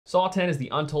Saw 10 is the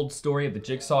untold story of the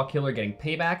Jigsaw killer getting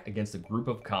payback against a group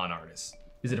of con artists.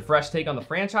 Is it a fresh take on the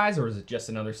franchise, or is it just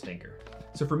another stinker?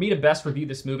 So for me to best review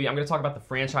this movie, I'm going to talk about the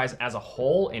franchise as a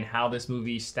whole and how this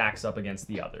movie stacks up against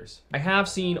the others. I have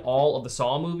seen all of the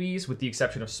Saw movies with the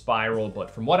exception of Spiral, but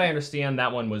from what I understand,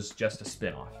 that one was just a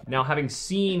spin-off. Now, having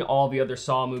seen all the other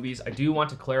Saw movies, I do want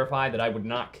to clarify that I would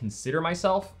not consider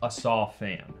myself a Saw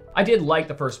fan. I did like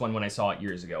the first one when I saw it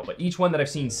years ago, but each one that I've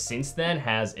seen since then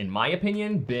has, in my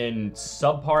opinion, been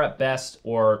subpar at best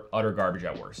or utter garbage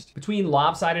at worst. Between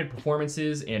lopsided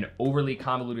performances and overly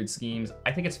convoluted schemes,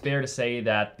 I think it's fair to say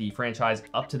that the franchise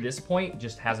up to this point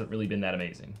just hasn't really been that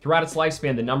amazing. Throughout its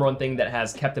lifespan, the number one thing that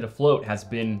has kept it afloat has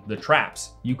been the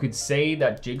traps. You could say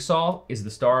that Jigsaw is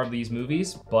the star of these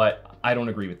movies, but I don't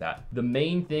agree with that. The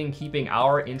main thing keeping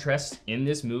our interest in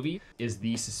this movie is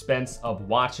the suspense of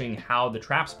watching how the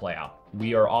traps play out.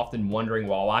 We are often wondering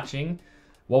while watching,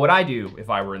 what would I do if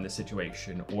I were in this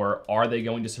situation? Or are they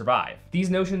going to survive? These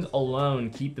notions alone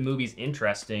keep the movies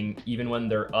interesting even when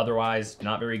they're otherwise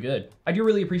not very good. I do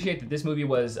really appreciate that this movie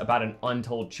was about an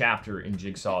untold chapter in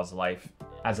Jigsaw's life,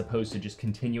 as opposed to just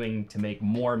continuing to make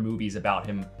more movies about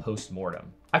him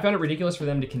post-mortem. I found it ridiculous for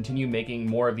them to continue making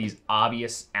more of these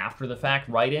obvious after-the-fact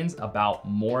write-ins about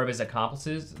more of his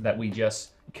accomplices that we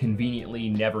just conveniently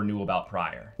never knew about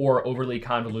prior, or overly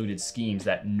convoluted schemes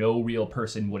that no real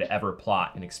person would ever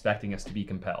plot and expecting us to be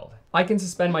compelled. I can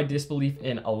suspend my disbelief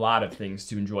in a lot of things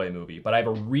to enjoy a movie, but I have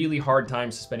a really hard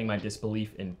time suspending my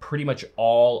disbelief in pretty much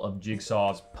all of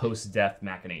Jigsaw's post-death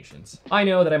machinations. I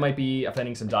know that I might be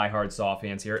offending some diehard Saw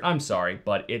fans here, I'm sorry,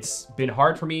 but it's been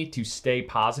hard for me to stay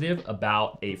positive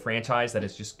about a franchise that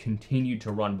has just continued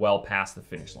to run well past the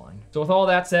finish line. So with all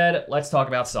that said, let's talk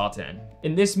about Saw 10.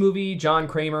 In this movie, John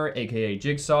Kramer, aka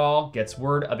Jigsaw, gets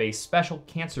word of a special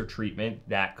cancer treatment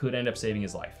that could end up saving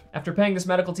his life. After paying this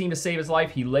medical team to save his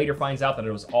life, he later finds out that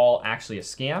it was all actually a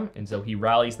scam, and so he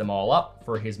rallies them all up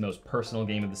for his most personal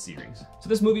game of the series. So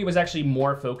this movie was actually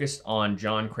more focused on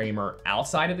John Kramer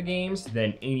outside of the games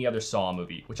than any other Saw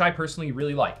movie, which I personally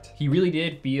really liked. He really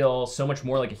did feel so much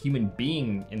more like a human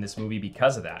being in this movie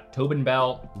because of that. Tobin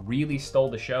Bell really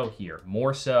stole the show here,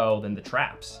 more so than the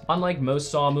traps. Unlike most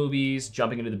Saw movies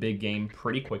jumping into the big game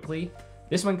pretty quickly,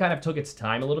 this one kind of took its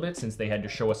time a little bit since they had to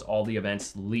show us all the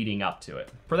events leading up to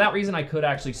it. For that reason, I could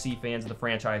actually see fans of the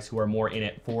franchise who are more in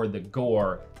it for the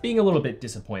gore being a little bit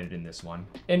disappointed in this one.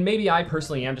 And maybe I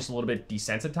personally am just a little bit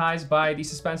desensitized by the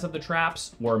suspense of the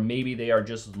traps, or maybe they are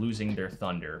just losing their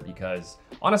thunder because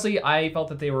honestly, I felt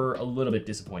that they were a little bit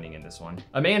disappointing in this one.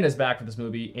 Amanda's back for this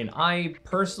movie, and I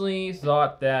personally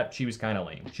thought that she was kind of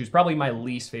lame. She was probably my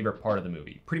least favorite part of the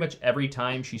movie. Pretty much every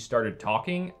time she started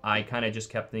talking, I kind of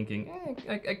just kept thinking,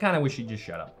 I kind of wish she'd just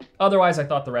shut up. Otherwise, I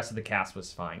thought the rest of the cast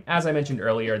was fine. As I mentioned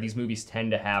earlier, these movies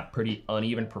tend to have pretty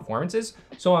uneven performances,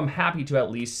 so I'm happy to at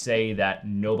least say that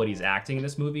nobody's acting in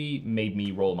this movie made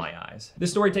me roll my eyes.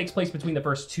 This story takes place between the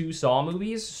first two Saw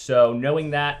movies, so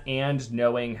knowing that and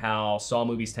knowing how Saw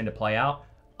movies tend to play out,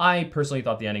 I personally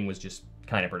thought the ending was just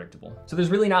kind of predictable. So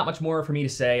there's really not much more for me to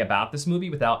say about this movie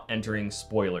without entering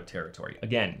spoiler territory.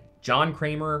 Again, John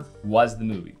Kramer was the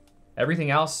movie.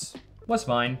 Everything else was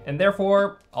fine, and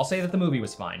therefore, I'll say that the movie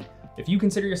was fine. If you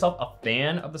consider yourself a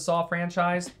fan of the Saw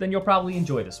franchise, then you'll probably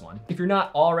enjoy this one. If you're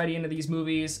not already into these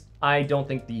movies, I don't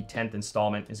think the 10th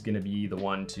installment is gonna be the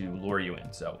one to lure you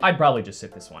in, so I'd probably just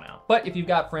sit this one out. But if you've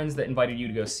got friends that invited you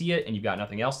to go see it and you've got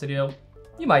nothing else to do,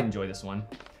 you might enjoy this one.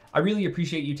 I really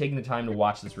appreciate you taking the time to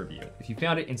watch this review. If you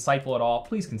found it insightful at all,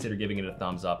 please consider giving it a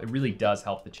thumbs up. It really does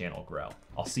help the channel grow.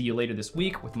 I'll see you later this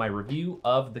week with my review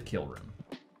of The Kill Room.